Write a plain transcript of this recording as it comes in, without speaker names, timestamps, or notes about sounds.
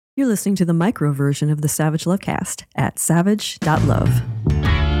You're listening to the micro version of the Savage Lovecast at savage.love.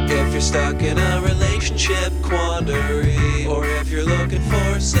 If you're stuck in a relationship quandary, or if you're looking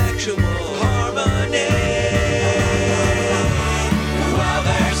for sexual harmony, well,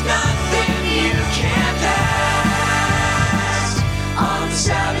 there's nothing you can't ask on the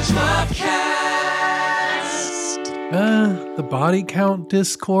Savage Lovecast. The body count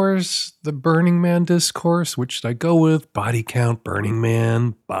discourse, the Burning Man discourse, which should I go with? Body count, Burning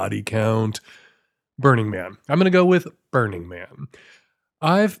Man, body count, Burning Man. I'm going to go with Burning Man.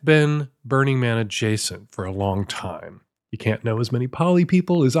 I've been Burning Man adjacent for a long time. You can't know as many poly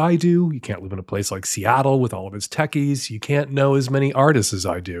people as I do. You can't live in a place like Seattle with all of its techies. You can't know as many artists as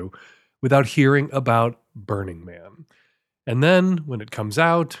I do without hearing about Burning Man. And then when it comes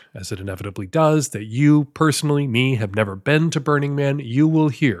out, as it inevitably does, that you personally, me, have never been to Burning Man, you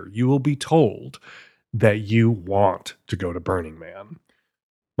will be told that you want to go to Burning Man.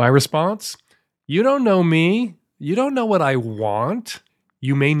 My response? You don't know me. You don't know what I want.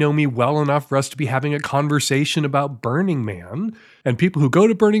 You may know me well enough for us to be having a conversation about Burning Man. And people who go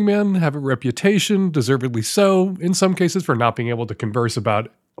to Burning Man have a reputation, deservedly so, in some cases for not being able to converse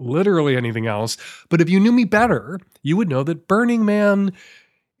about literally anything else. But if you knew me better, you would know that Burning Man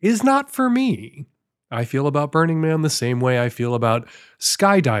is not for me. I feel about Burning Man the same way I feel about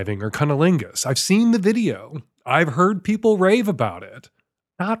skydiving or cunnilingus. I've seen the video. I've heard people rave about it.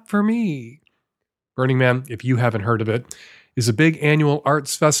 Not for me. Burning Man, if you haven't heard of it, is a big annual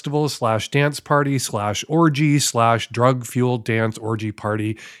arts festival / dance party / orgy / drug-fueled dance orgy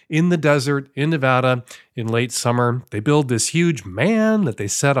party in the desert in Nevada in late summer. They build this huge man that they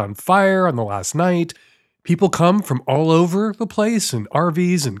set on fire on the last night. People come from all over the place in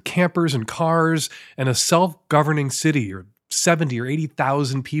RVs and campers and cars, and a self-governing city or 70 or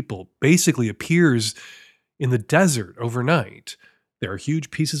 80,000 people basically appears in the desert overnight. There are huge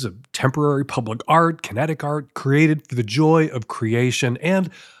pieces of temporary public art, kinetic art, created for the joy of creation.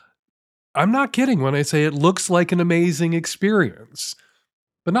 And I'm not kidding when I say it looks like an amazing experience.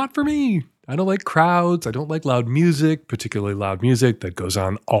 But not for me. I don't like crowds. I don't like loud music, particularly loud music that goes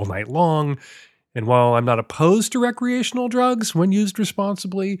on all night long. And while I'm not opposed to recreational drugs when used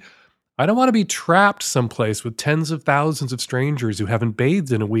responsibly, I don't want to be trapped someplace with tens of thousands of strangers who haven't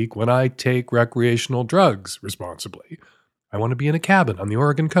bathed in a week when I take recreational drugs responsibly. I want to be in a cabin on the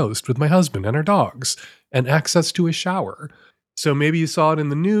Oregon coast with my husband and our dogs and access to a shower. So maybe you saw it in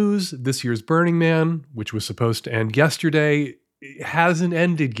the news. This year's Burning Man, which was supposed to end yesterday, hasn't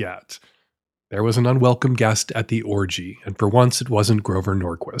ended yet. There was an unwelcome guest at the orgy, and for once it wasn't Grover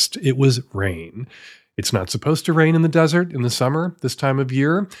Norquist. It was rain. It's not supposed to rain in the desert in the summer, this time of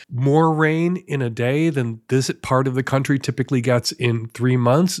year. More rain in a day than this part of the country typically gets in 3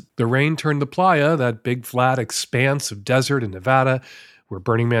 months. The rain turned the playa, that big flat expanse of desert in Nevada where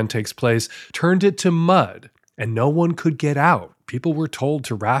Burning Man takes place, turned it to mud, and no one could get out. People were told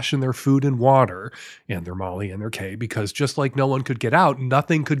to ration their food and water, and their Molly and their K, because just like no one could get out,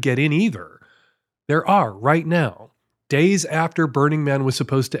 nothing could get in either. There are, right now, days after Burning Man was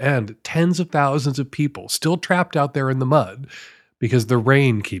supposed to end, tens of thousands of people still trapped out there in the mud because the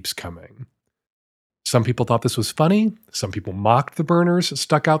rain keeps coming. Some people thought this was funny. Some people mocked the burners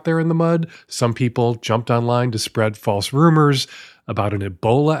stuck out there in the mud. Some people jumped online to spread false rumors about an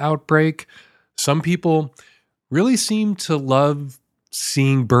Ebola outbreak. Some people really seemed to love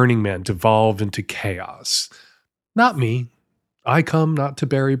seeing Burning Man devolve into chaos. Not me. I come not to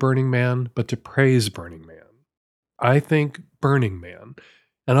bury Burning Man, but to praise Burning Man. I think Burning Man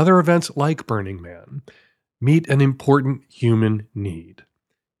and other events like Burning Man meet an important human need.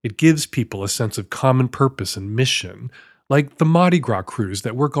 It gives people a sense of common purpose and mission, like the Mardi Gras crews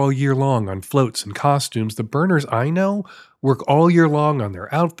that work all year long on floats and costumes. The burners I know work all year long on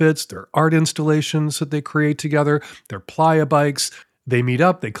their outfits, their art installations that they create together, their playa bikes. They meet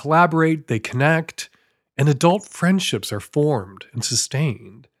up, they collaborate, they connect, and adult friendships are formed and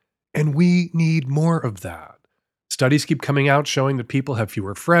sustained. And we need more of that. Studies keep coming out showing that people have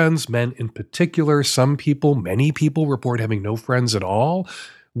fewer friends, men in particular. Some people, many people, report having no friends at all.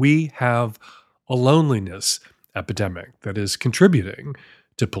 We have a loneliness epidemic that is contributing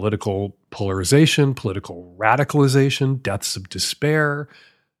to political polarization, political radicalization, deaths of despair,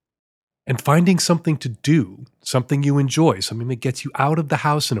 and finding something to do, something you enjoy, something that gets you out of the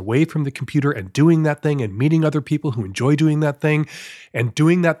house and away from the computer and doing that thing and meeting other people who enjoy doing that thing and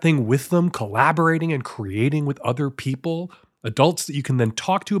doing that thing with them, collaborating and creating with other people, adults that you can then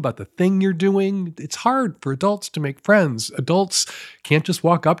talk to about the thing you're doing. It's hard for adults to make friends. Adults can't just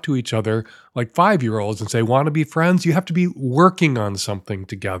walk up to each other like 5-year-olds and say, want to be friends? You have to be working on something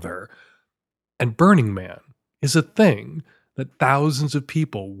together. And Burning Man is a thing that thousands of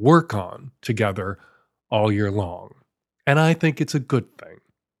people work on together all year long. And I think it's a good thing.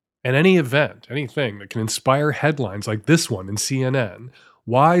 And any event, anything that can inspire headlines like this one in CNN,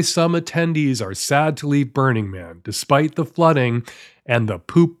 why some attendees are sad to leave Burning Man despite the flooding and the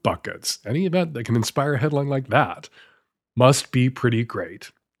poop buckets, any event that can inspire a headline like that must be pretty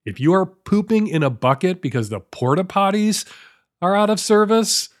great. If you are pooping in a bucket because the porta potties are out of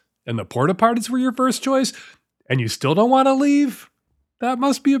service and the porta potties were your first choice and you still don't want to leave, that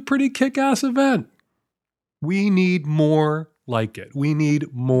must be a pretty kick-ass event. We need more like it. We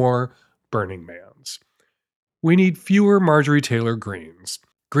need more Burning Mans. We need fewer Marjorie Taylor Greens.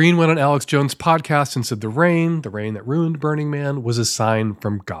 Green went on Alex Jones' podcast and said the rain that ruined Burning Man, was a sign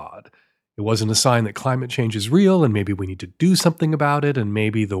from God. It wasn't a sign that climate change is real and maybe we need to do something about it, and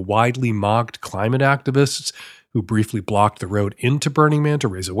maybe the widely mocked climate activists who briefly blocked the road into Burning Man to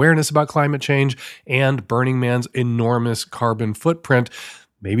raise awareness about climate change and Burning Man's enormous carbon footprint,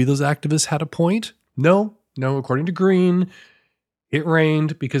 maybe those activists had a point? No, according to Green, it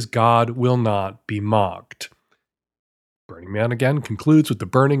rained because God will not be mocked. Burning Man again concludes with the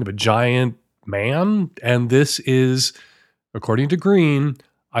burning of a giant man, and this is, according to Green,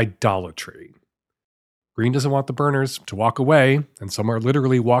 idolatry. Green doesn't want the burners to walk away, and some are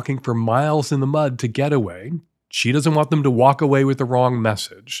literally walking for miles in the mud to get away. She doesn't want them to walk away with the wrong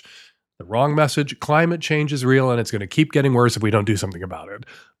message. The wrong message, climate change is real and it's going to keep getting worse if we don't do something about it.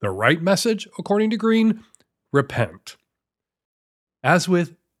 The right message, according to Green, repent. As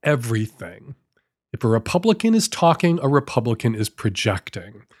with everything, if a Republican is talking, a Republican is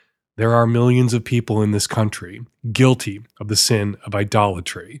projecting. There are millions of people in this country guilty of the sin of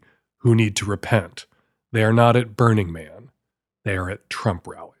idolatry who need to repent. They are not at Burning Man. They are at Trump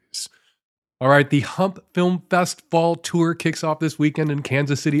rallies. All right, the Hump Film Fest Fall Tour kicks off this weekend in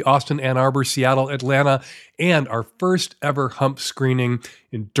Kansas City, Austin, Ann Arbor, Seattle, Atlanta, and our first ever Hump screening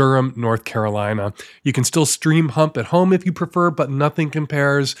in Durham, North Carolina. You can still stream Hump at home if you prefer, but nothing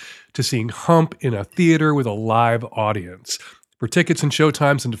compares to seeing Hump in a theater with a live audience. For tickets and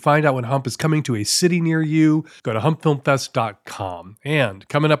showtimes and to find out when Hump is coming to a city near you, go to humpfilmfest.com. And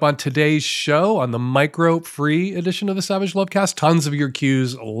coming up on today's show, on the micro-free edition of the Savage Lovecast, tons of your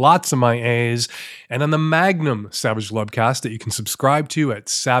Qs, lots of my As, and on the Magnum Savage Lovecast that you can subscribe to at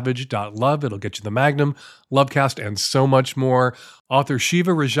savage.love. It'll get you the Magnum, Lovecast, and so much more. Author Sheva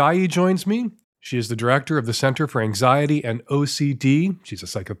Rajaee joins me. She is the director of the Center for Anxiety and OCD. She's a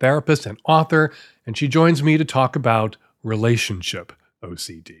psychotherapist and author, and she joins me to talk about relationship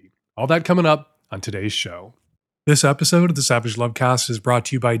OCD. All that coming up on today's show. This episode of the Savage Lovecast is brought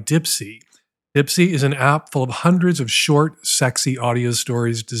to you by Dipsea. Dipsea is an app full of hundreds of short, sexy audio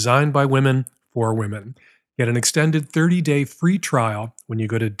stories designed by women for women. Get an extended 30-day free trial when you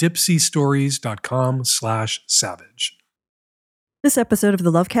go to dipseastories.com/savage. This episode of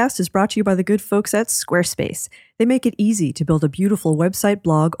the Lovecast is brought to you by the good folks at Squarespace. They make it easy to build a beautiful website,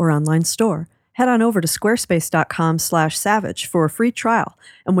 blog, or online store. Head on over to squarespace.com/savage for a free trial.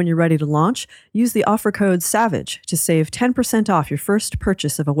 And when you're ready to launch, use the offer code SAVAGE to save 10% off your first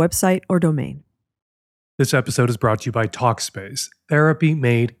purchase of a website or domain. This episode is brought to you by Talkspace, therapy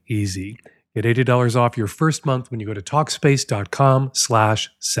made easy. Get $80 off your first month when you go to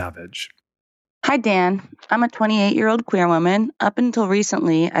Talkspace.com/savage. Hi, Dan. I'm a 28-year-old queer woman. Up until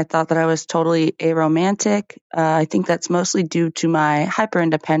recently, I thought that I was totally aromantic. I think that's mostly due to my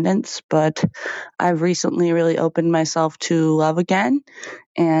hyper-independence, but I've recently really opened myself to love again.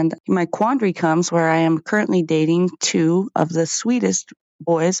 And my quandary comes where I am currently dating two of the sweetest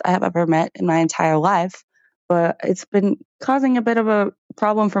boys I have ever met in my entire life. But it's been causing a bit of a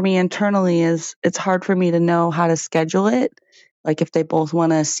problem for me internally, is it's hard for me to know how to schedule it. Like if they both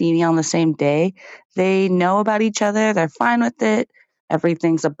want to see me on the same day, they know about each other. They're fine with it.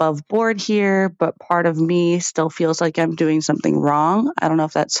 Everything's above board here, but part of me still feels like I'm doing something wrong. I don't know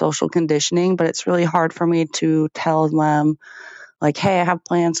if that's social conditioning, but it's really hard for me to tell them like, hey, I have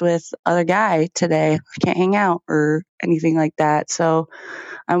plans with other guy today. I can't hang out or anything like that. So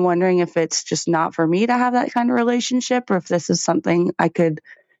I'm wondering if it's just not for me to have that kind of relationship, or if this is something I could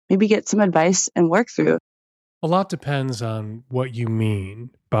maybe get some advice and work through. A lot depends on what you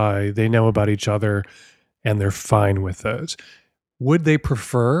mean by they know about each other and they're fine with it. Would they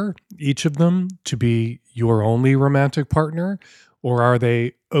prefer each of them to be your only romantic partner? Or are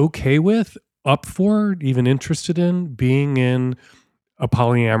they okay with, up for, even interested in being in a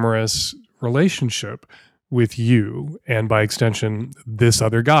polyamorous relationship with you and by extension, this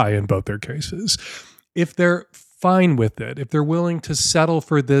other guy in both their cases? If they're fine with it, if they're willing to settle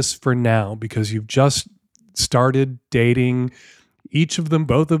for this for now because you've just started dating, each of them,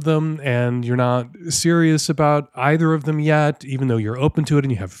 both of them, and you're not serious about either of them yet, even though you're open to it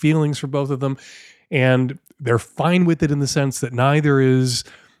and you have feelings for both of them. And they're fine with it in the sense that neither is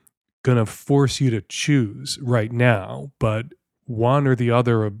going to force you to choose right now, but one or the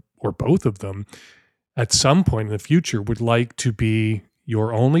other or both of them at some point in the future would like to be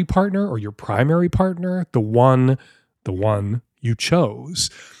your only partner or your primary partner, the one you chose.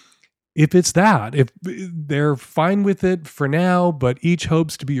 If it's that, if they're fine with it for now, but each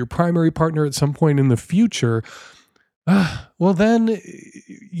hopes to be your primary partner at some point in the future, well, then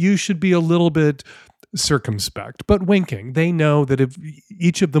you should be a little bit circumspect, but winking. They know that if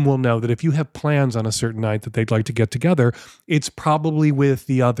each of them will know that if you have plans on a certain night that they'd like to get together, it's probably with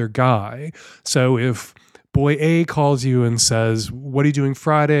the other guy. So if boy A calls you and says, "What are you doing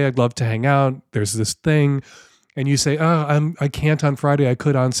Friday? I'd love to hang out. There's this thing." And you say, I can't on Friday. I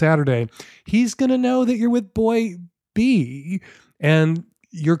could on Saturday. He's going to know that you're with boy B. And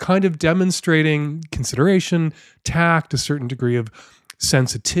you're kind of demonstrating consideration, tact, a certain degree of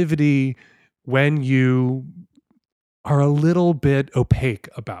sensitivity when you are a little bit opaque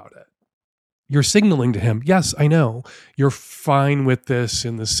about it. You're signaling to him, yes, I know, you're fine with this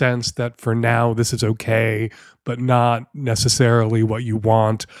in the sense that for now this is okay, but not necessarily what you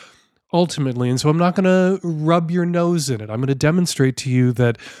want ultimately. And so I'm not going to rub your nose in it. I'm going to demonstrate to you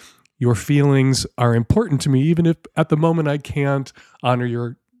that your feelings are important to me, even if at the moment I can't honor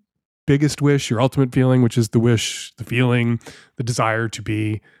your biggest wish, your ultimate feeling, which is the wish, the feeling, the desire to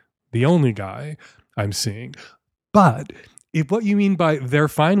be the only guy I'm seeing. But if what you mean by they're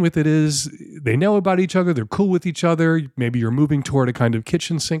fine with it is they know about each other, they're cool with each other, maybe you're moving toward a kind of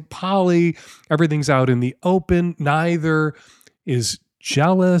kitchen sink poly, everything's out in the open, neither is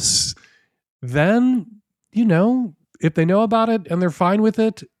jealous, then, if they know about it and they're fine with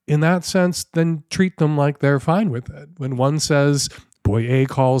it in that sense, then treat them like they're fine with it. When one says, boy A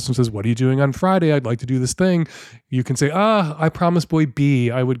calls and says, "What are you doing on Friday? I'd like to do this thing." You can say, I promised boy B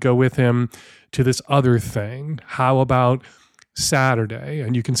I would go with him to this other thing. How about Saturday?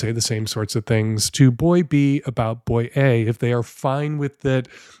 And you can say the same sorts of things to boy B about boy A. If they are fine with it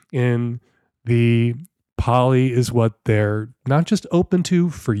in the poly is what they're not just open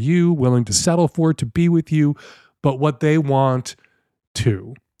to for you, willing to settle for, to be with you, but what they want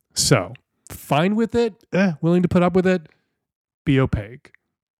too. So fine with it, willing to put up with it, be opaque.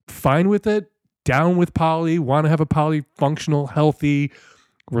 Fine with it, down with poly, want to have a poly functional, healthy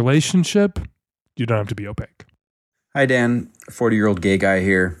relationship, you don't have to be opaque. Hi, Dan. 40-year-old gay guy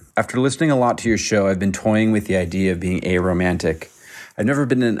here. After listening a lot to your show, I've been toying with the idea of being aromantic. I've never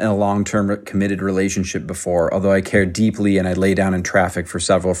been in a long-term committed relationship before, although I care deeply and I lay down in traffic for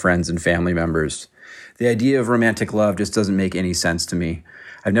several friends and family members. The idea of romantic love just doesn't make any sense to me.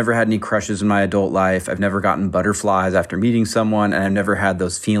 I've never had any crushes in my adult life. I've never gotten butterflies after meeting someone, and I've never had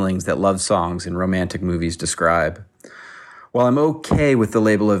those feelings that love songs and romantic movies describe. While I'm okay with the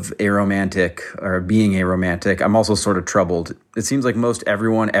label of aromantic or being aromantic, I'm also sort of troubled. It seems like most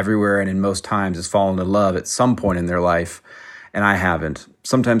everyone, everywhere, and in most times has fallen in love at some point in their life, and I haven't.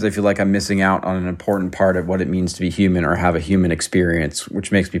 Sometimes I feel like I'm missing out on an important part of what it means to be human or have a human experience,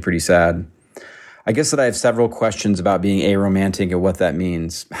 which makes me pretty sad. I guess that I have several questions about being aromantic and what that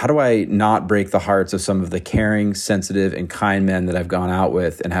means. How do I not break the hearts of some of the caring, sensitive, and kind men that I've gone out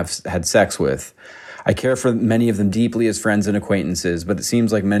with and have had sex with? I care for many of them deeply as friends and acquaintances, but it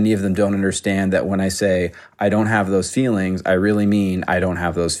seems like many of them don't understand that when I say I don't have those feelings, I really mean I don't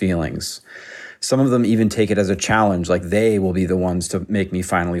have those feelings. Some of them even take it as a challenge, like they will be the ones to make me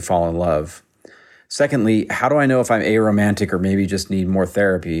finally fall in love. Secondly, how do I know if I'm aromantic or maybe just need more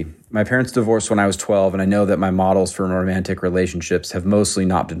therapy? My parents divorced when I was 12, and I know that my models for romantic relationships have mostly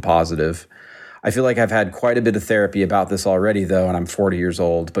not been positive. I feel like I've had quite a bit of therapy about this already, though, and I'm 40 years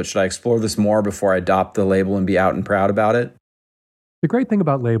old. But should I explore this more before I adopt the label and be out and proud about it? The great thing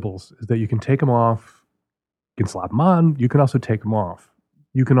about labels is that you can take them off, you can slap them on, you can also take them off.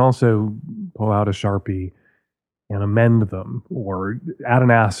 You can also pull out a Sharpie and amend them or add an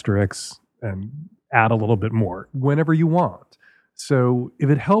asterisk and add a little bit more whenever you want. So if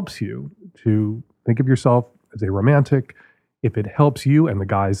it helps you to think of yourself as a romantic, if it helps you and the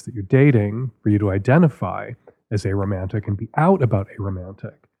guys that you're dating for you to identify as a romantic and be out about a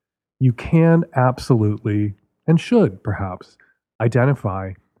romantic, you can absolutely and should perhaps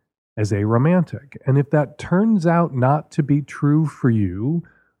identify as a romantic. And if that turns out not to be true for you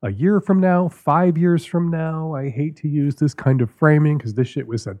a year from now, 5 years from now, I hate to use this kind of framing because this shit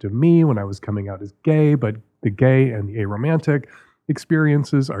was said to me when I was coming out as gay, but the gay and the aromantic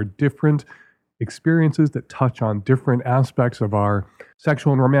experiences are different experiences that touch on different aspects of our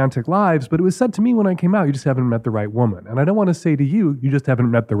sexual and romantic lives. But it was said to me when I came out, you just haven't met the right woman. And I don't want to say to you, you just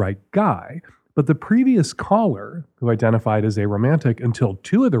haven't met the right guy. But the previous caller, who identified as aromantic until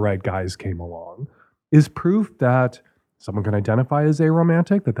two of the right guys came along, is proof that someone can identify as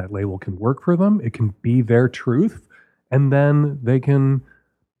aromantic, that label can work for them. It can be their truth. And then they can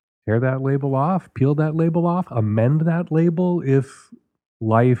tear that label off, peel that label off, amend that label if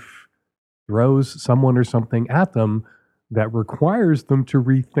life throws someone or something at them that requires them to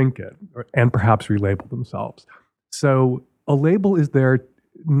rethink it and perhaps relabel themselves. So a label is there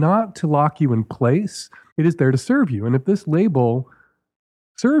not to lock you in place. It is there to serve you. And if this label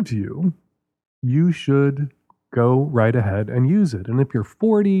serves you, you should go right ahead and use it. And if you're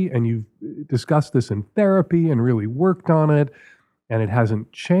 40 and you've discussed this in therapy and really worked on it and it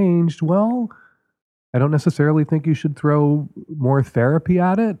hasn't changed, well, I don't necessarily think you should throw more therapy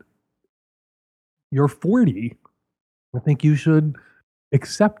at it. You're 40. I think you should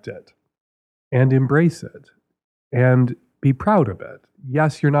accept it and embrace it and be proud of it.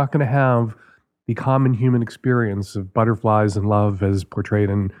 Yes, you're not going to have the common human experience of butterflies and love as portrayed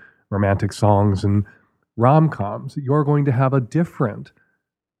in romantic songs and rom-coms. You're going to have a different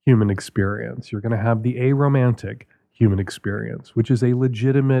human experience. You're going to have the aromantic human experience, which is a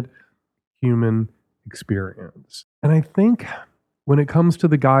legitimate human experience. And I think when it comes to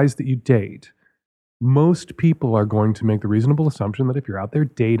the guys that you date, most people are going to make the reasonable assumption that if you're out there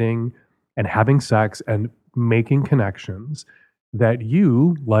dating and having sex and making connections, that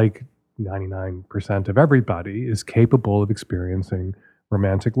you, like 99% of everybody, is capable of experiencing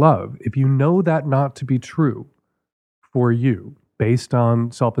romantic love. If you know that not to be true for you, based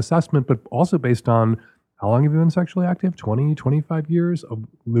on self-assessment, but also based on how long have you been sexually active, 20, 25 years of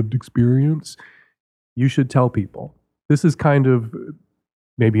lived experience, you should tell people. This is kind of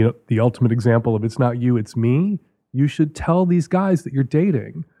maybe the ultimate example of it's not you, it's me. You should tell these guys that you're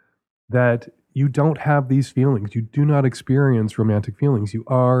dating that you don't have these feelings. You do not experience romantic feelings. You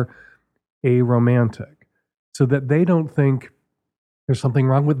are aromantic, so that they don't think there's something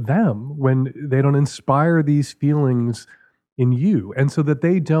wrong with them when they don't inspire these feelings in you, and so that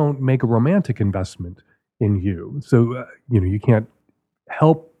they don't make a romantic investment in you. So, you can't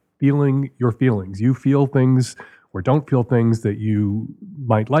help feeling your feelings. You feel things or don't feel things that you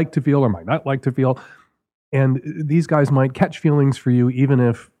might like to feel or might not like to feel. And these guys might catch feelings for you even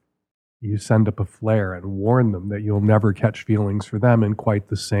if you send up a flare and warn them that you'll never catch feelings for them in quite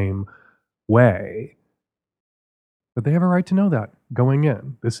the same way. But they have a right to know that going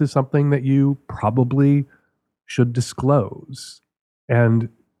in. This is something that you probably should disclose. And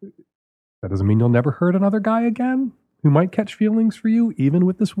that doesn't mean you'll never hurt another guy again who might catch feelings for you, even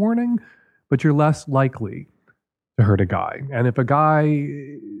with this warning, but you're less likely to hurt a guy. And if a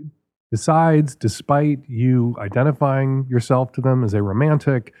guy decides, despite you identifying yourself to them as a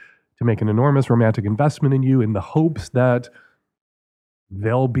romantic, to make an enormous romantic investment in you in the hopes that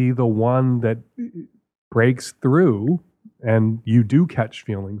they'll be the one that breaks through and you do catch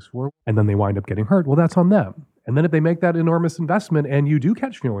feelings for, and then they wind up getting hurt, well, that's on them. And then if they make that enormous investment and you do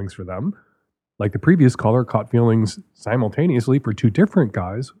catch feelings for them, like the previous caller caught feelings simultaneously for two different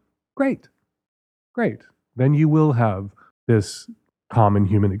guys, great. Then you will have this common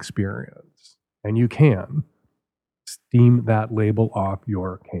human experience, and you can steam that label off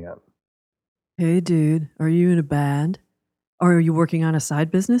your can. Hey, dude, are you in a band? Or are you working on a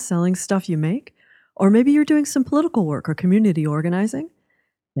side business selling stuff you make? Or maybe you're doing some political work or community organizing?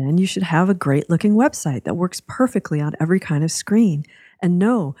 Then you should have a great-looking website that works perfectly on every kind of screen. And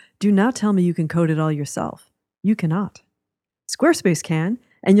no, do not tell me you can code it all yourself. You cannot. Squarespace can,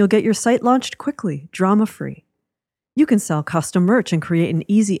 and you'll get your site launched quickly, drama-free. You can sell custom merch and create an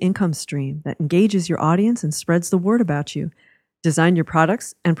easy income stream that engages your audience and spreads the word about you. Design your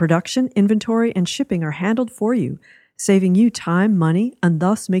products, and production, inventory, and shipping are handled for you, saving you time, money, and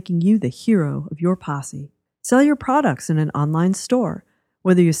thus making you the hero of your posse. Sell your products in an online store.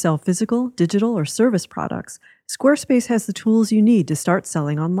 Whether you sell physical, digital, or service products, Squarespace has the tools you need to start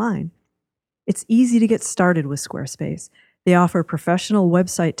selling online. It's easy to get started with Squarespace. They offer professional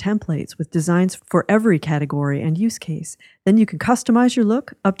website templates with designs for every category and use case. Then you can customize your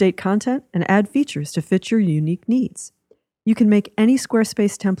look, update content, and add features to fit your unique needs. You can make any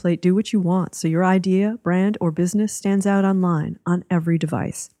Squarespace template do what you want so your idea, brand, or business stands out online on every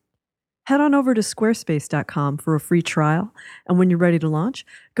device. Head on over to squarespace.com for a free trial, and when you're ready to launch,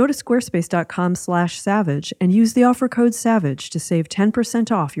 go to squarespace.com/savage and use the offer code SAVAGE to save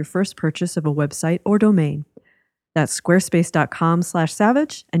 10% off your first purchase of a website or domain. That's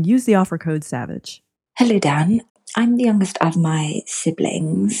squarespace.com/savage and use the offer code SAVAGE. Hello, Dan. I'm the youngest of my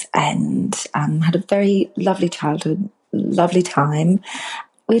siblings and had a very lovely childhood, lovely time.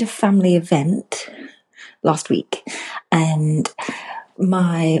 We had a family event last week and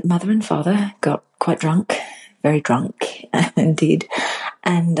my mother and father got quite drunk, very drunk indeed.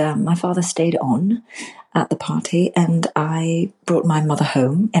 And my father stayed on at the party and I brought my mother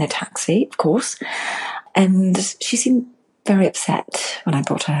home in a taxi, of course. And she seemed very upset when I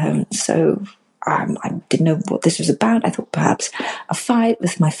brought her home. So I didn't know what this was about. I thought perhaps a fight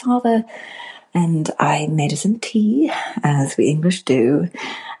with my father. And I made her some tea, as we English do.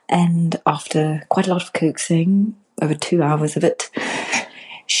 And after quite a lot of coaxing, over 2 hours of it,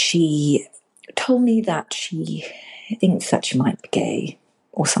 she told me that she thinks that she might be gay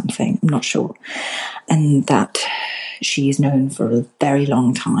or something. I'm not sure. And that she is known for a very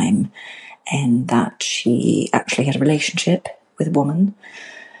long time and that she actually had a relationship with a woman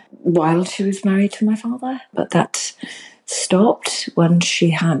while she was married to my father. But that stopped when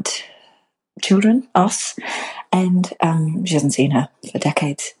she had children, us, and she hasn't seen her for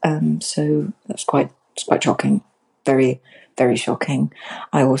decades. So that's quite shocking. Very, very shocking.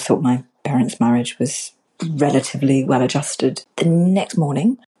 I always thought my parents' marriage was relatively well adjusted. The next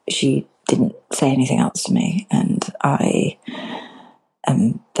morning, she didn't say anything else to me, and I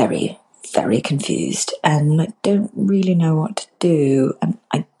am very, very confused, and I don't really know what to do, and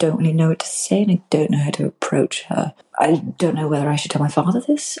I don't really know what to say, and I don't know how to approach her. I don't know whether I should tell my father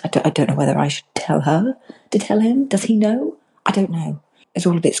this. I don't know whether I should tell her to tell him. Does he know? I don't know. It's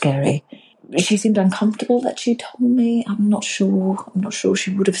all a bit scary. She seemed uncomfortable that she told me. I'm not sure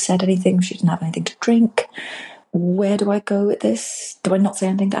she would have said anything. She didn't have anything to drink. Where do I go with this? Do I not say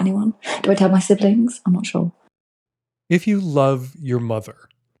anything to anyone? Do I tell my siblings? I'm not sure. If you love your mother,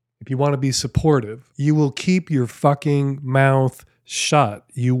 if you want to be supportive, you will keep your fucking mouth shut.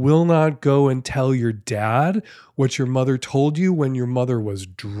 You will not go and tell your dad what your mother told you when your mother was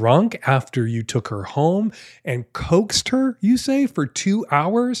drunk after you took her home and coaxed her, you say, for 2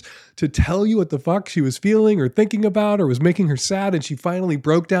 hours to tell you what the fuck she was feeling or thinking about or was making her sad, and she finally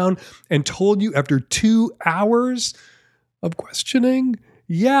broke down and told you after 2 hours of questioning?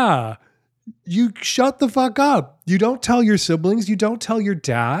 Yeah. You shut the fuck up. You don't tell your siblings. You don't tell your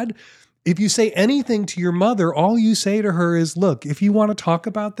dad. If you say anything to your mother, all you say to her is, look, if you want to talk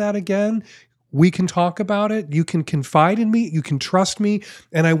about that again, we can talk about it. You can confide in me. You can trust me.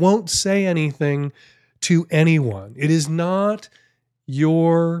 And I won't say anything to anyone. It is not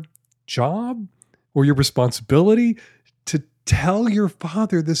your job or your responsibility to tell your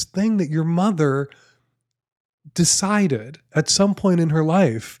father this thing that your mother decided at some point in her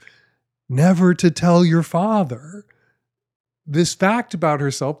life never to tell your father. This fact about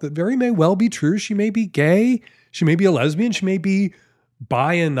herself that very may well be true. She may be gay. She may be a lesbian. She may be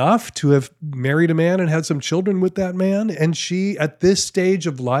bi enough to have married a man and had some children with that man. And she, at this stage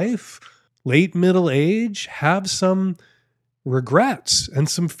of life, late middle age, have some regrets and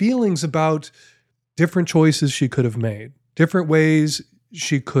some feelings about different choices she could have made, different ways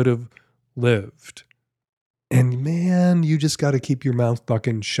she could have lived. And man, you just got to keep your mouth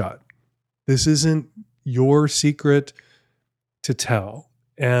fucking shut. This isn't your secret to tell.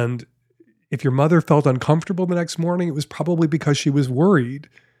 And if your mother felt uncomfortable the next morning, it was probably because she was worried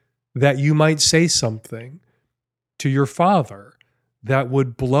that you might say something to your father that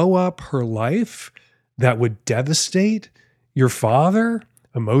would blow up her life, that would devastate your father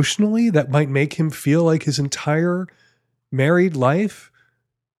emotionally, that might make him feel like his entire married life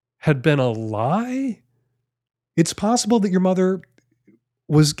had been a lie. It's possible that your mother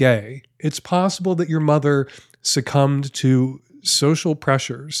was gay. It's possible that your mother succumbed to social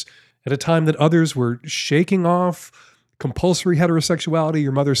pressures at a time that others were shaking off compulsory heterosexuality.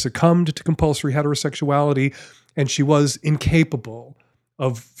 Your mother succumbed to compulsory heterosexuality, and she was incapable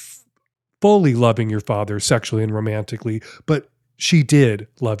of fully loving your father sexually and romantically, but she did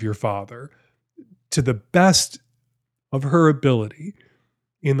love your father to the best of her ability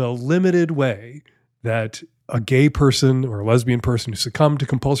in the limited way that a gay person or a lesbian person who succumbed to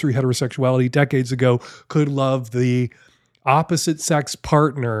compulsory heterosexuality decades ago could love the opposite sex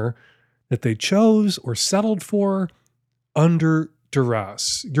partner that they chose or settled for under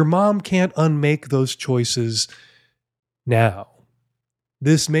duress. Your mom can't unmake those choices now.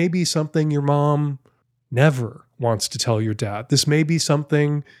 This may be something your mom never wants to tell your dad. This may be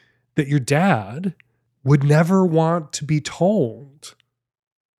something that your dad would never want to be told.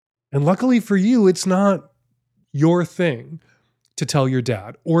 And luckily for you, it's not your thing to tell your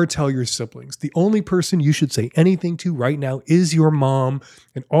dad or tell your siblings. The only person you should say anything to right now is your mom.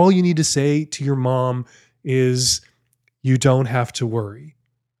 And all you need to say to your mom is, you don't have to worry.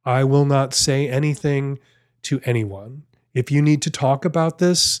 I will not say anything to anyone. If you need to talk about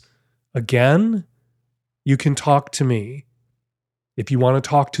this again, you can talk to me. If you want to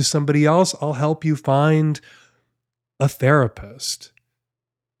talk to somebody else, I'll help you find a therapist.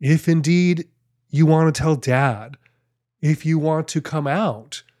 If indeed you want to tell dad, if you want to come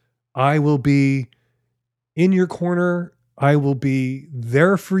out, I will be in your corner. I will be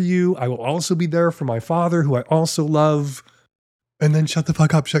there for you. I will also be there for my father, who I also love. And then shut the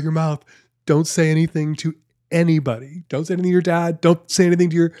fuck up. Shut your mouth. Don't say anything to anybody. Don't say anything to your dad. Don't say anything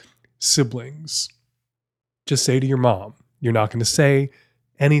to your siblings. Just say to your mom. You're not going to say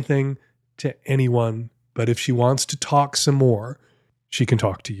anything to anyone, but if she wants to talk some more, she can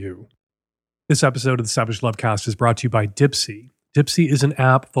talk to you. This episode of the Savage Lovecast is brought to you by Dipsea. Dipsea is an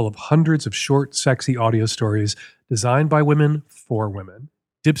app full of hundreds of short, sexy audio stories designed by women for women.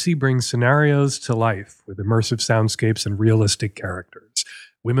 Dipsea brings scenarios to life with immersive soundscapes and realistic characters.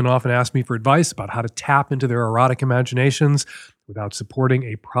 Women often ask me for advice about how to tap into their erotic imaginations without supporting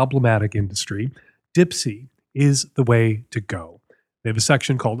a problematic industry. Dipsea is the way to go. They have a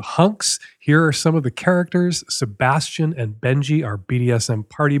section called Hunks. Here are some of the characters. Sebastian and Benji are BDSM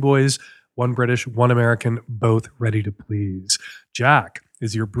party boys, one British, one American, both ready to please. Jack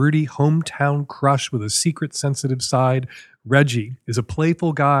is your broody hometown crush with a secret sensitive side. Reggie is a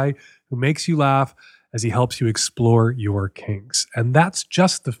playful guy who makes you laugh as he helps you explore your kinks. And that's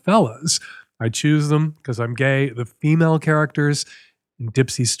just the fellas. I choose them because I'm gay. The female characters in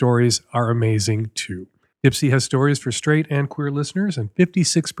Dipsea stories are amazing too. Dipsea has stories for straight and queer listeners, and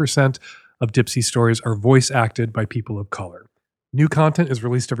 56% of Dipsea stories are voice acted by people of color. New content is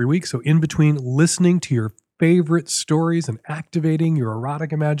released every week, so in between listening to your favorite stories and activating your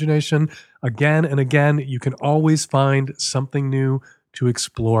erotic imagination again and again, you can always find something new to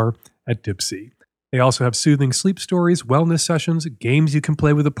explore at Dipsea. They also have soothing sleep stories, wellness sessions, games you can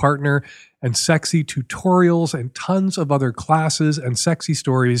play with a partner, and sexy tutorials and tons of other classes and sexy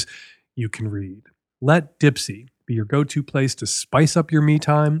stories you can read. Let Dipsea be your go-to place to spice up your me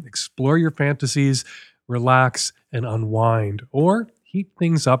time, explore your fantasies, relax, and unwind, or heat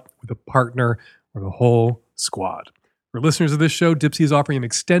things up with a partner or the whole squad. For listeners of this show, Dipsea is offering an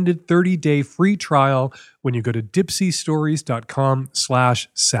extended 30-day free trial when you go to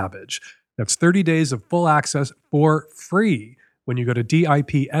dipseastories.com/savage. That's 30 days of full access for free when you go to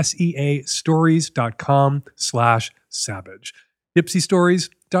DIPSEA stories.com/savage.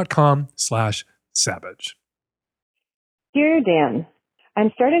 dipseastories.com/savage. Dear Dan,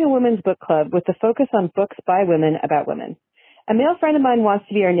 I'm starting a women's book club with the focus on books by women about women. A male friend of mine wants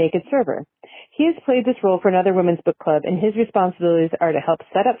to be our naked server. He has played this role for another women's book club, and his responsibilities are to help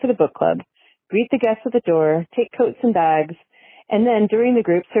set up for the book club, greet the guests at the door, take coats and bags, and then during the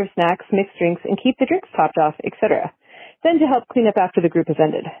group serve snacks, mix drinks, and keep the drinks topped off, etc. Then to help clean up after the group has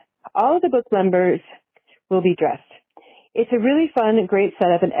ended. All of the book members will be dressed. It's a really fun, great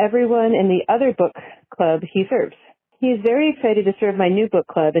setup, and everyone in the other book club he serves. He is very excited to serve my new book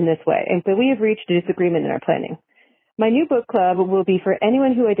club in this way, but we have reached a disagreement in our planning. My new book club will be for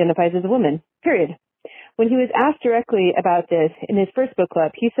anyone who identifies as a woman, period. When he was asked directly about this in his first book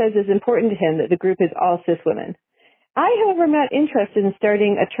club, he says it's important to him that the group is all cis women. I, however, am not interested in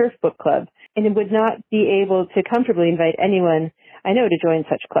starting a TERF book club and would not be able to comfortably invite anyone I know to join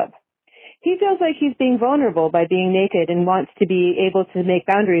such club. He feels like he's being vulnerable by being naked and wants to be able to make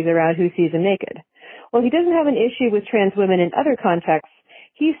boundaries around who sees him naked. While he doesn't have an issue with trans women in other contexts,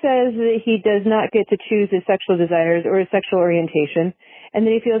 he says that he does not get to choose his sexual desires or his sexual orientation, and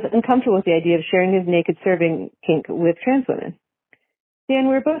that he feels uncomfortable with the idea of sharing his naked serving kink with trans women. Dan,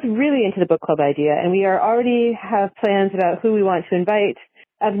 we're both really into the book club idea, and we already have plans about who we want to invite.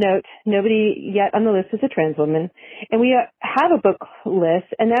 Of note, nobody yet on the list is a trans woman, and we have a book list,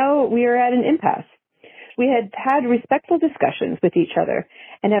 and now we are at an impasse. We had had respectful discussions with each other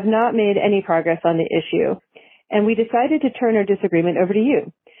and have not made any progress on the issue, and we decided to turn our disagreement over to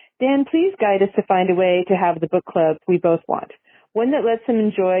you. Dan, please guide us to find a way to have the book club we both want, one that lets him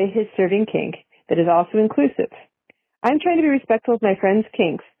enjoy his serving kink that is also inclusive. I'm trying to be respectful of my friend's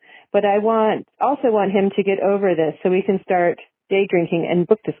kinks, but I also want him to get over this so we can start day drinking and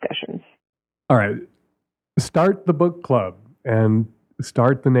book discussions. All right. Start the book club and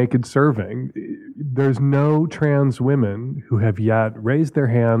start the naked serving. There's no trans women who have yet raised their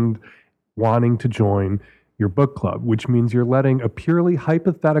hand wanting to join your book club, which means you're letting a purely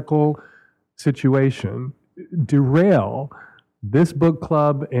hypothetical situation derail this book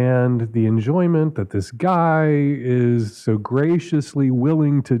club and the enjoyment that this guy is so graciously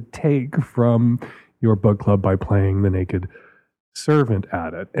willing to take from your book club by playing the naked servant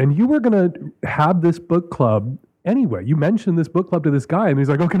at it. And you were going to have this book club anyway. You mentioned this book club to this guy, and he's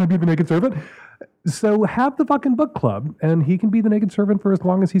like, "Oh, can I be the naked servant?" So have the fucking book club, and he can be the naked servant for as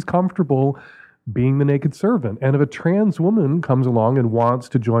long as he's comfortable being the naked servant. And if a trans woman comes along and wants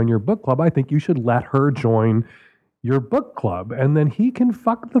to join your book club, I think you should let her join your book club. And then he can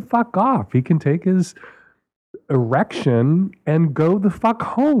fuck the fuck off. He can take his erection and go the fuck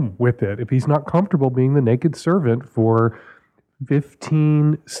home with it if he's not comfortable being the naked servant for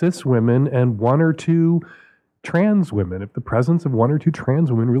 15 cis women and 1 or 2 trans women. If the presence of 1 or 2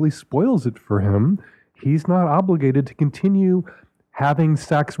 trans women really spoils it for him, he's not obligated to continue having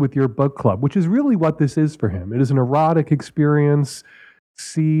sex with your book club, which is really what this is for him. It is an erotic experience.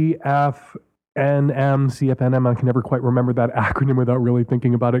 CFNM, I can never quite remember that acronym without really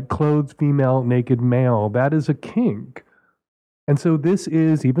thinking about it. Clothed female, naked male. That is a kink. And so this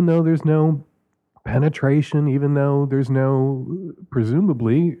is, even though there's no penetration, even though there's no,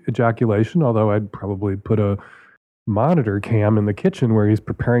 presumably, ejaculation, although I'd probably put a monitor cam in the kitchen where he's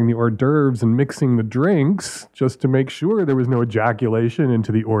preparing the hors d'oeuvres and mixing the drinks just to make sure there was no ejaculation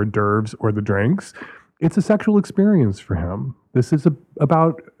into the hors d'oeuvres or the drinks. It's a sexual experience for him. This is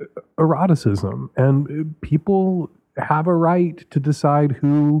about eroticism, and people have a right to decide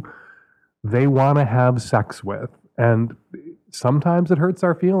who they want to have sex with. And sometimes it hurts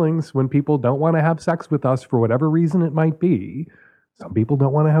our feelings when people don't want to have sex with us for whatever reason it might be. Some people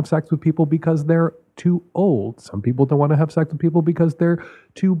don't want to have sex with people because they're too old. Some people don't want to have sex with people because they're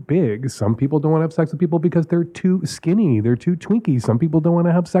too big. Some people don't want to have sex with people because they're too skinny. They're too twinky. Some people don't want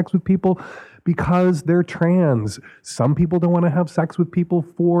to have sex with people because they're trans. Some people don't want to have sex with people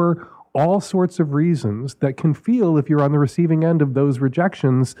for all sorts of reasons that can feel, if you're on the receiving end of those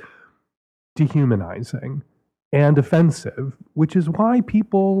rejections, dehumanizing and offensive, which is why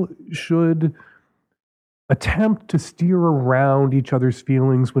people should attempt to steer around each other's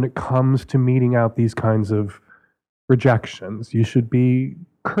feelings when it comes to meeting out these kinds of rejections. You should be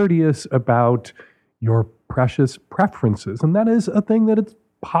courteous about your precious preferences, and that is a thing that it's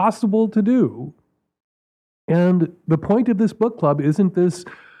possible to do. And the point of this book club isn't this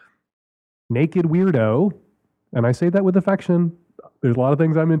naked weirdo, and I say that with affection. There's a lot of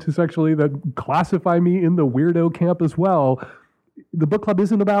things I'm into sexually that classify me in the weirdo camp as well. The book club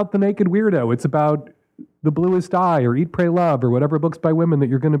isn't about the naked weirdo. It's about The Bluest Eye or Eat, Pray, Love or whatever books by women that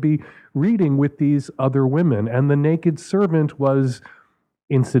you're going to be reading with these other women. And the naked servant was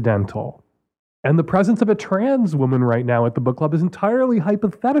incidental. And the presence of a trans woman right now at the book club is entirely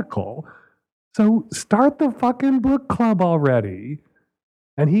hypothetical. So start the fucking book club already.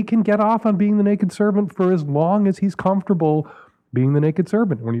 And he can get off on being the naked servant for as long as he's comfortable being the naked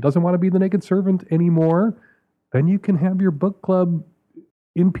servant. When he doesn't want to be the naked servant anymore, then you can have your book club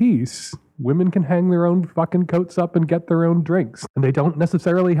in peace. Women can hang their own fucking coats up and get their own drinks. And they don't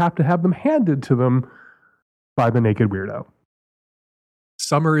necessarily have to have them handed to them by the naked weirdo.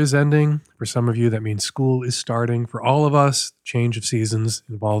 Summer is ending. For some of you, that means school is starting. For all of us, change of seasons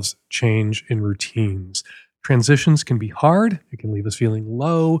involves change in routines. Transitions can be hard. It can leave us feeling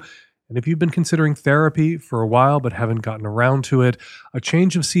low. And if you've been considering therapy for a while but haven't gotten around to it, a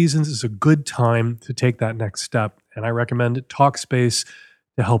change of seasons is a good time to take that next step. And I recommend Talkspace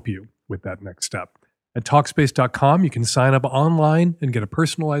to help you with that next step. At Talkspace.com, you can sign up online and get a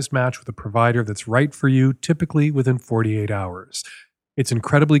personalized match with a provider that's right for you, typically within 48 hours. It's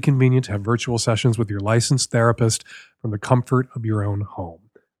incredibly convenient to have virtual sessions with your licensed therapist from the comfort of your own home.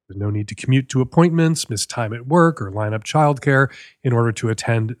 There's no need to commute to appointments, miss time at work, or line up childcare in order to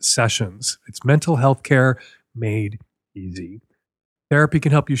attend sessions. It's mental health care made easy. Therapy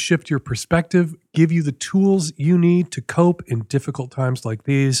can help you shift your perspective, give you the tools you need to cope in difficult times like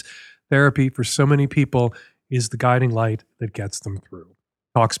these. Therapy, for so many people, is the guiding light that gets them through.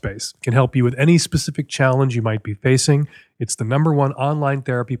 Talkspace can help you with any specific challenge you might be facing. It's the #1 online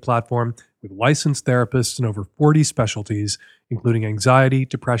therapy platform with licensed therapists in over 40 specialties, including anxiety,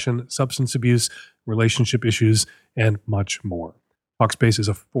 depression, substance abuse, relationship issues, and much more. Talkspace is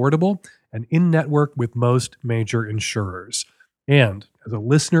affordable and in-network with most major insurers. And as a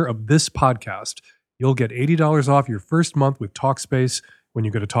listener of this podcast, you'll get $80 off your first month with Talkspace when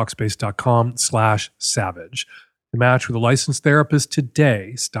you go to Talkspace.com/savage. To match with a licensed therapist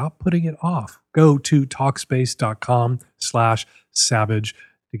today, stop putting it off. Go to Talkspace.com/savage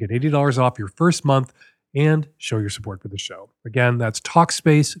to get $80 off your first month and show your support for the show. Again, that's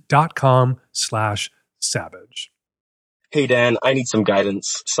Talkspace.com/savage. Hey Dan, I need some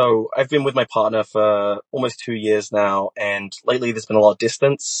guidance. So I've been with my partner for almost 2 years now, and lately there's been a lot of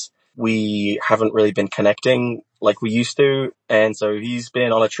distance. We haven't really been connecting like we used to, and so he's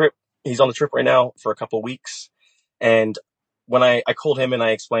been on a trip. He's on a trip right now for a couple of weeks, and when I called him and I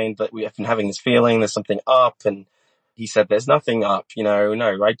explained that we have been having this feeling, there's something up, and he said, there's nothing up, no,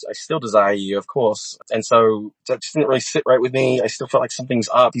 I still desire you, of course. And so that just didn't really sit right with me. I still felt like something's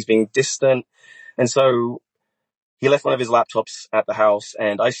up. He's being distant. And so he left one of his laptops at the house,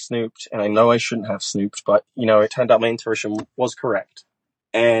 and I snooped, and I know I shouldn't have snooped, but, it turned out my intuition was correct.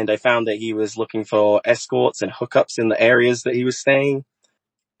 And I found that he was looking for escorts and hookups in the areas that he was staying.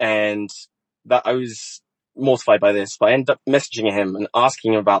 And that I was mortified by this, but I ended up messaging him and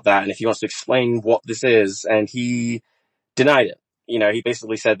asking him about that and if he wants to explain what this is, and he denied it. He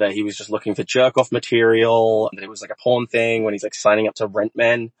basically said that he was just looking for jerk-off material, that it was like a porn thing when he's like signing up to rent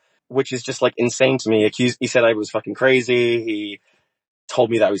men, which is just like insane to me. He said I was fucking crazy. He told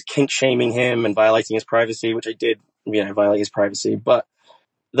me that I was kink-shaming him and violating his privacy, which I did, violate his privacy. But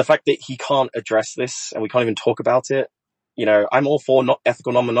the fact that he can't address this and we can't even talk about it, I'm all for not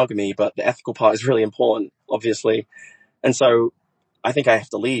ethical non-monogamy, but the ethical part is really important, obviously. And so I think I have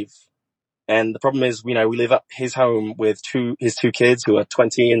to leave. And the problem is, we live at his home with his two kids who are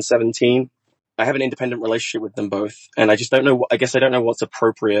 20 and 17. I have an independent relationship with them both. And I just don't know, I guess I don't know what's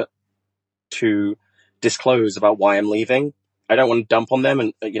appropriate to disclose about why I'm leaving. I don't want to dump on them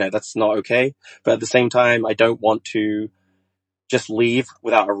and, that's not okay. But at the same time, I don't want to just leave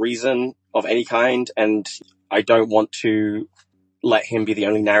without a reason of any kind. And I don't want to let him be the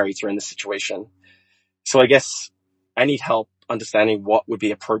only narrator in this situation. So I guess I need help understanding what would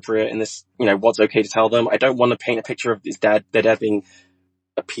be appropriate in this, what's okay to tell them. I don't want to paint a picture of their dad being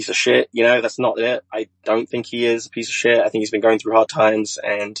a piece of shit. That's not it. I don't think he is a piece of shit. I think he's been going through hard times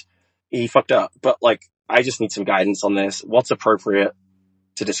and he fucked up. But I just need some guidance on this. What's appropriate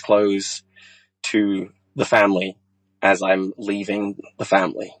to disclose to the family as I'm leaving the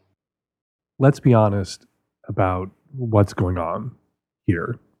family? Let's be honest about what's going on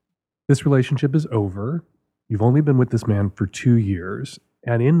here. This relationship is over. You've only been with this man for 2 years.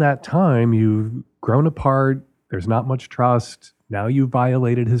 And in that time, you've grown apart. There's not much trust. Now you've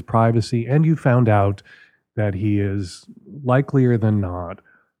violated his privacy and you found out that he is likelier than not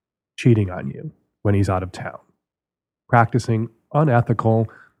cheating on you when he's out of town, practicing unethical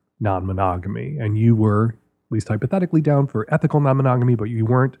non-monogamy. And you were, at least hypothetically, down for ethical non-monogamy, but you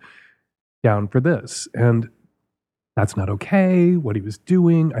weren't down for this. And that's not okay, what he was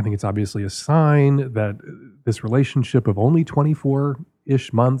doing. I think it's obviously a sign that this relationship of only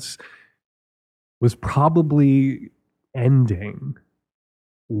 24-ish months was probably ending,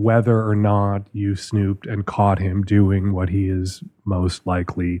 whether or not you snooped and caught him doing what he is most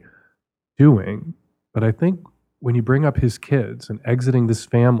likely doing. But I think when you bring up his kids and exiting this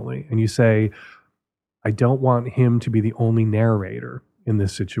family and you say, I don't want him to be the only narrator in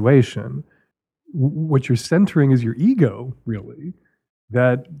this situation, what you're centering is your ego, really.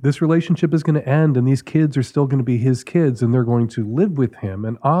 That this relationship is going to end and these kids are still going to be his kids and they're going to live with him.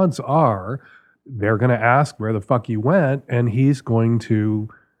 And odds are they're going to ask where the fuck you went, and he's going to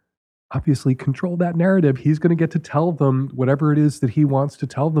obviously control that narrative. He's going to get to tell them whatever it is that he wants to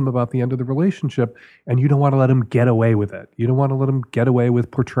tell them about the end of the relationship. And you don't want to let him get away with it. You don't want to let him get away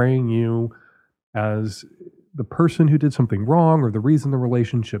with portraying you as the person who did something wrong or the reason the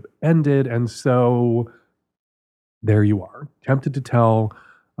relationship ended. And so there you are, tempted to tell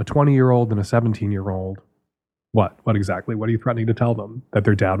a 20-year-old and a 17-year-old what? What exactly? What are you threatening to tell them? That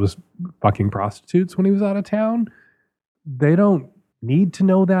their dad was fucking prostitutes when he was out of town? They don't need to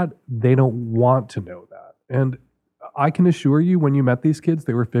know that. They don't want to know that. And I can assure you, when you met these kids,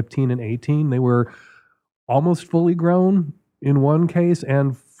 they were 15 and 18. They were almost fully grown in one case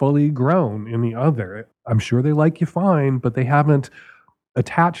and fully grown in the other. I'm sure they like you fine, but they haven't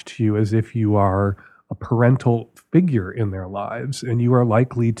attached to you as if you are a parental figure in their lives, and you are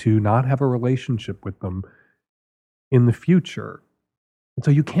likely to not have a relationship with them in the future. And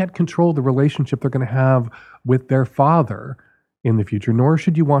so you can't control the relationship they're going to have with their father in the future, nor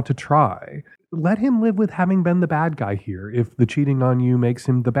should you want to try. Let him live with having been the bad guy here. If the cheating on you makes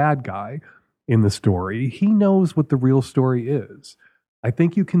him the bad guy in the story, he knows what the real story is. I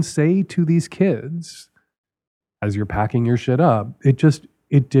think you can say to these kids, as you're packing your shit up,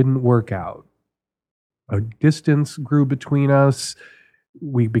 it didn't work out. A distance grew between us.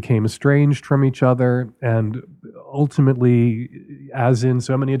 We became estranged from each other. And ultimately, as in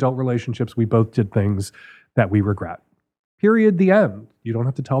so many adult relationships, we both did things that we regret. Period. The end. You don't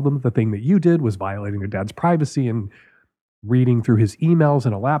have to tell them the thing that you did was violating their dad's privacy and reading through his emails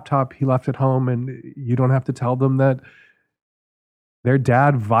and a laptop he left at home. And you don't have to tell them that their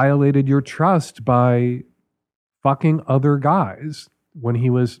dad violated your trust by fucking other guys when he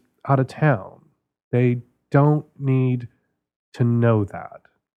was out of town. They don't need to know that.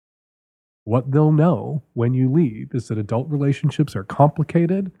 What they'll know when you leave is that adult relationships are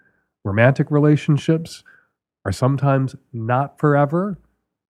complicated. Romantic relationships are sometimes not forever.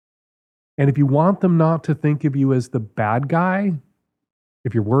 And if you want them not to think of you as the bad guy,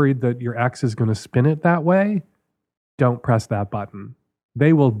 if you're worried that your ex is going to spin it that way, don't press that button.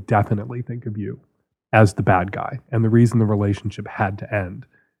 They will definitely think of you as the bad guy and the reason the relationship had to end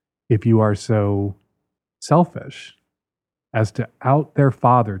if you are so selfish as to out their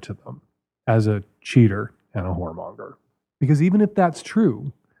father to them as a cheater and a whoremonger. Because even if that's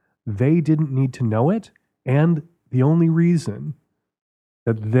true, they didn't need to know it. And the only reason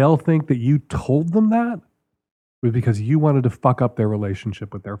that they'll think that you told them that was because you wanted to fuck up their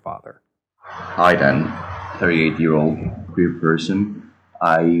relationship with their father. Hi, Dan, 38-year-old queer person.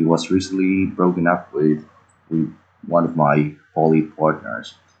 I was recently broken up with one of my poly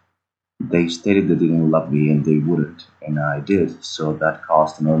partners. They stated they didn't love me and they wouldn't, and I did, so that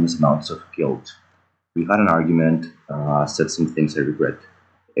caused enormous amounts of guilt. We had an argument, said some things I regret,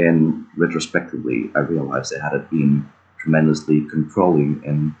 and retrospectively, I realized I had been tremendously controlling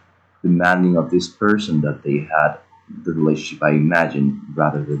and demanding of this person that they had the relationship I imagined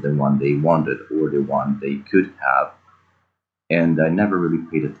rather than the one they wanted or the one they could have. And I never really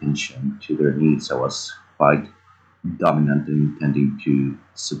paid attention to their needs. I was quite dominant and tending to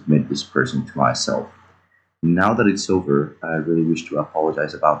submit this person to myself. Now that it's over, I really wish to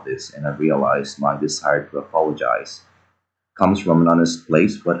apologize about this, and I realize my desire to apologize comes from an honest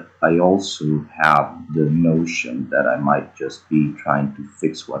place, but I also have the notion that I might just be trying to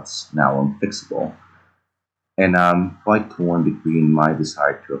fix what's now unfixable. And I'm quite torn between my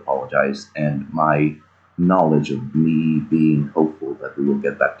desire to apologize and my knowledge of me being hopeful that we will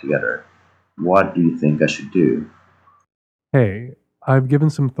get back together. What do you think I should do? Hey, I've given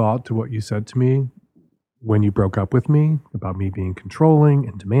some thought to what you said to me when you broke up with me about me being controlling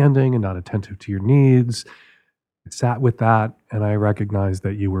and demanding and not attentive to your needs. I sat with that and I recognized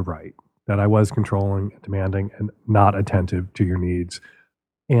that you were right, that I was controlling and demanding and not attentive to your needs.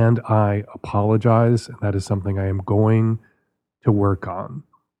 And I apologize. And that is something I am going to work on.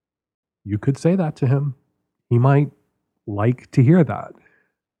 You could say that to him. He might like to hear that.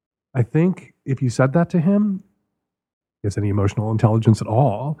 I think if you said that to him, he has any emotional intelligence at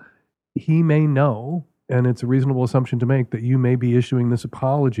all, he may know, and it's a reasonable assumption to make, that you may be issuing this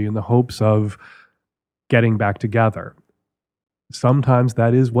apology in the hopes of getting back together. Sometimes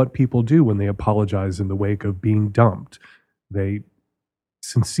that is what people do when they apologize in the wake of being dumped. They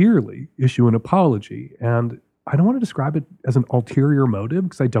sincerely issue an apology. And I don't want to describe it as an ulterior motive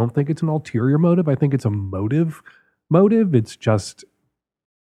because I don't think it's an ulterior motive. I think it's a motive. It's just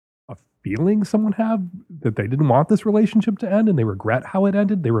a feeling someone have that they didn't want this relationship to end and they regret how it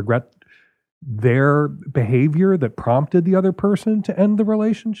ended. They regret their behavior that prompted the other person to end the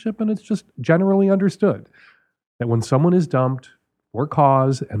relationship. And it's just generally understood that when someone is dumped for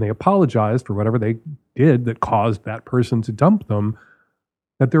cause and they apologize for whatever they did that caused that person to dump them,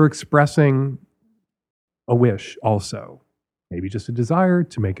 that they're expressing a wish also. Maybe just a desire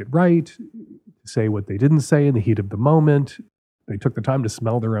to make it right, to say what they didn't say in the heat of the moment. They took the time to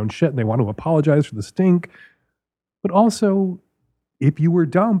smell their own shit and they want to apologize for the stink. But also, if you were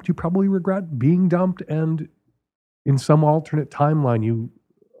dumped, you probably regret being dumped, and in some alternate timeline, you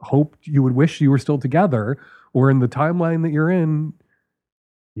hoped, you would wish you were still together, or in the timeline that you're in,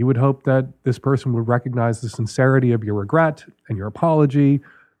 you would hope that this person would recognize the sincerity of your regret and your apology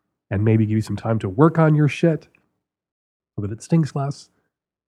and maybe give you some time to work on your shit so that it stings less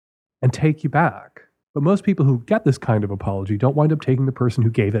and take you back. But most people who get this kind of apology don't wind up taking the person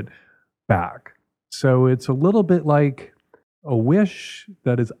who gave it back. So it's a little bit like a wish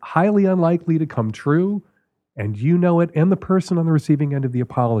that is highly unlikely to come true, and you know it, and the person on the receiving end of the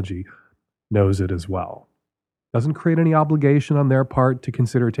apology knows it as well. Doesn't create any obligation on their part to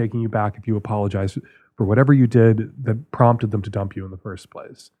consider taking you back if you apologize for whatever you did that prompted them to dump you in the first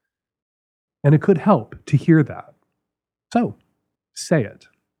place. And it could help to hear that. So, say it,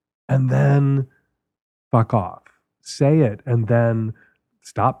 and then fuck off. Say it, and then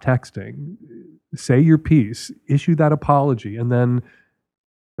stop texting. Say your piece, issue that apology, and then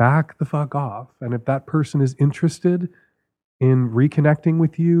back the fuck off. And if that person is interested in reconnecting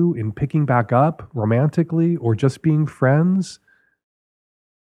with you, in picking back up romantically, or just being friends,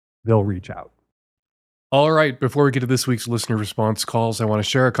 they'll reach out. All right, before we get to this week's listener response calls, I want to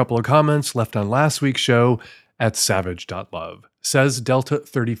share a couple of comments left on last week's show at savage.love. Says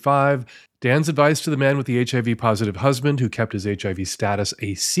Delta35, Dan's advice to the man with the HIV-positive husband who kept his HIV status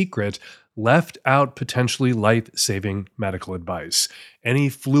a secret left out potentially life-saving medical advice. Any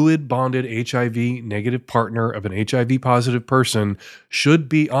fluid-bonded HIV-negative partner of an HIV-positive person should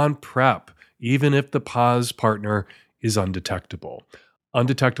be on PrEP, even if the POS partner is undetectable.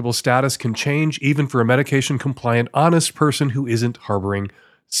 Undetectable status can change even for a medication-compliant, honest person who isn't harboring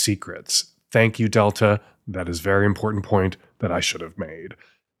secrets. Thank you, Delta. That is a very important point that I should have made.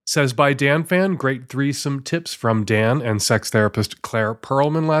 Says by Dan Fan, great threesome tips from Dan and sex therapist Claire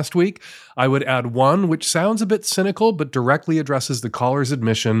Perlman last week. I would add one which sounds a bit cynical but directly addresses the caller's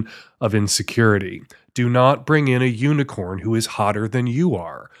admission of insecurity. Do not bring in a unicorn who is hotter than you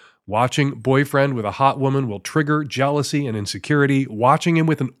are. Watching boyfriend with a hot woman will trigger jealousy and insecurity. Watching him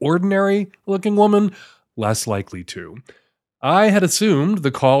with an ordinary-looking woman, less likely to. I had assumed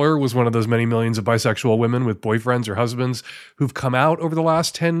the caller was one of those many millions of bisexual women with boyfriends or husbands who've come out over the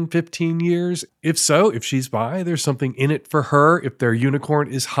last 10, 15 years. If so, if she's bi, there's something in it for her if their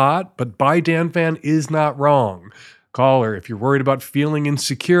unicorn is hot, but bi Dan Fan is not wrong. Caller, if you're worried about feeling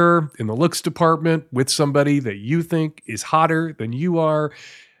insecure in the looks department with somebody that you think is hotter than you are,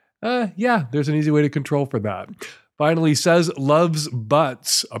 yeah, there's an easy way to control for that. Finally says, loves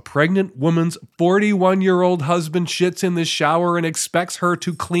butts. A pregnant woman's 41-year-old husband shits in the shower and expects her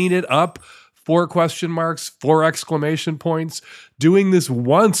to clean it up. 4 question marks, 4 exclamation points. Doing this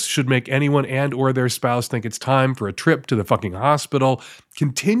once should make anyone and or their spouse think it's time for a trip to the fucking hospital.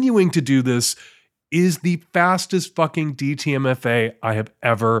 Continuing to do this is the fastest fucking DTMFA I have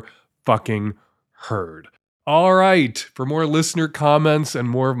ever fucking heard. All right, for more listener comments and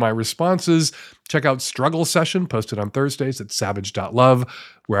more of my responses, check out Struggle Session, posted on Thursdays at savage.love,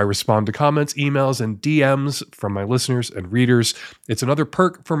 where I respond to comments, emails, and DMs from my listeners and readers. It's another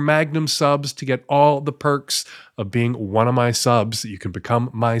perk for Magnum subs to get all the perks of being one of my subs. You can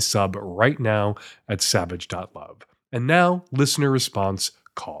become my sub right now at savage.love. And now, listener response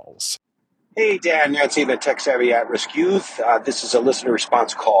calls. Hey, Dan, Nancy, the tech-savvy at-risk youth. This is a listener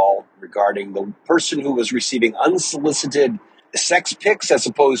response call regarding the person who was receiving unsolicited sex pics as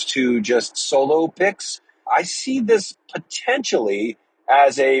opposed to just solo pics. I see this potentially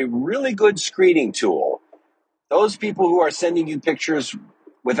as a really good screening tool. Those people who are sending you pictures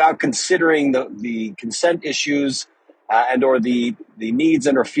without considering the consent issues and or the needs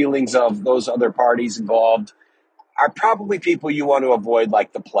and or feelings of those other parties involved are probably people you want to avoid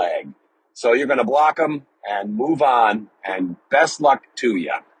like the plague. So you're going to block them and move on, and best luck to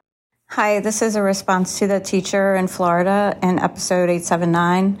you. Hi, this is a response to the teacher in Florida in episode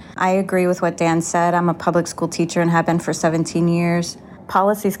 879. I agree with what Dan said. I'm a public school teacher and have been for 17 years.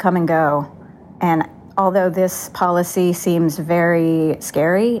 Policies come and go. And although this policy seems very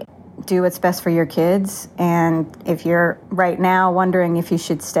scary, do what's best for your kids. And if you're right now wondering if you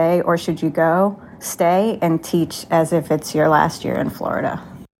should stay or should you go, stay and teach as if it's your last year in Florida.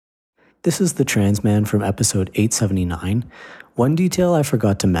 This is the trans man from episode 879. One detail I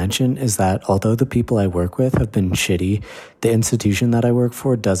forgot to mention is that although the people I work with have been shitty, the institution that I work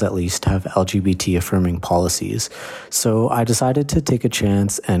for does at least have LGBT-affirming policies. So I decided to take a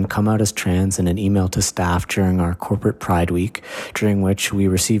chance and come out as trans in an email to staff during our corporate Pride Week, during which we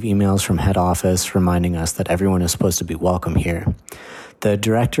receive emails from head office reminding us that everyone is supposed to be welcome here. The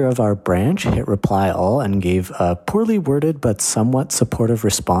director of our branch hit reply all and gave a poorly worded but somewhat supportive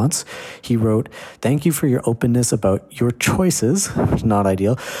response. He wrote, "Thank you for your openness about your choices," not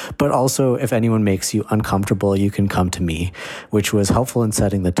ideal, but also if anyone makes you uncomfortable, you can come to me, which was helpful in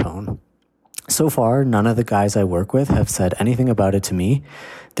setting the tone. So far, none of the guys I work with have said anything about it to me.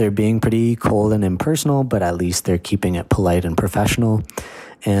 They're being pretty cold and impersonal, but at least they're keeping it polite and professional.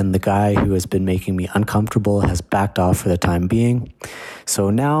 And the guy who has been making me uncomfortable has backed off for the time being. So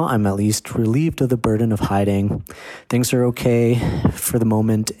now I'm at least relieved of the burden of hiding. Things are okay for the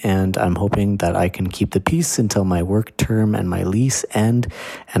moment, and I'm hoping that I can keep the peace until my work term and my lease end,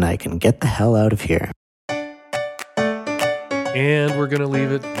 and I can get the hell out of here. And we're going to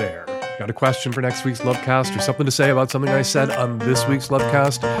leave it there. Got a question for next week's Lovecast or something to say about something I said on this week's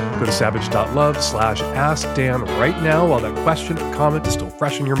Lovecast? Go to savage.love/askdan right now while that question or comment is still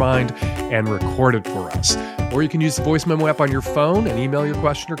fresh in your mind and record it for us. Or you can use the voice memo app on your phone and email your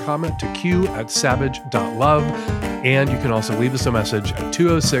question or comment to q@savage.love. And you can also leave us a message at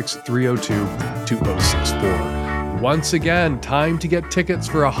 206-302-2064. Once again, time to get tickets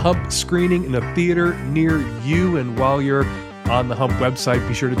for a Hump screening in a theater near you. And while you're on the Hump website,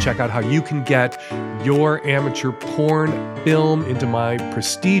 be sure to check out how you can get your amateur porn film into my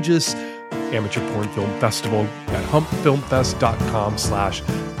prestigious amateur porn film festival at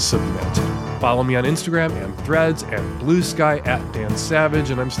humpfilmfest.com/submit. Follow me on Instagram and Threads and Blue Sky at Dan Savage,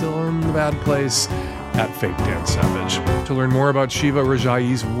 and I'm still in the bad place at Fake Dan Savage. To learn more about Sheva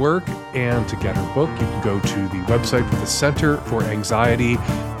Rajaee's work and to get her book, you can go to the website for the Center for Anxiety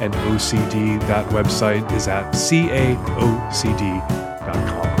and OCD. That website is at caocd.com.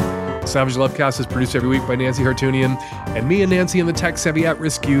 Savage Lovecast is produced every week by Nancy Hartunian and me and Nancy and the tech-savvy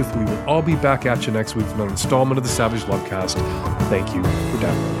at-risk youth. We will all be back at you next week with another installment of the Savage Lovecast. Thank you for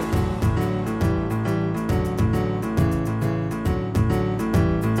downloading.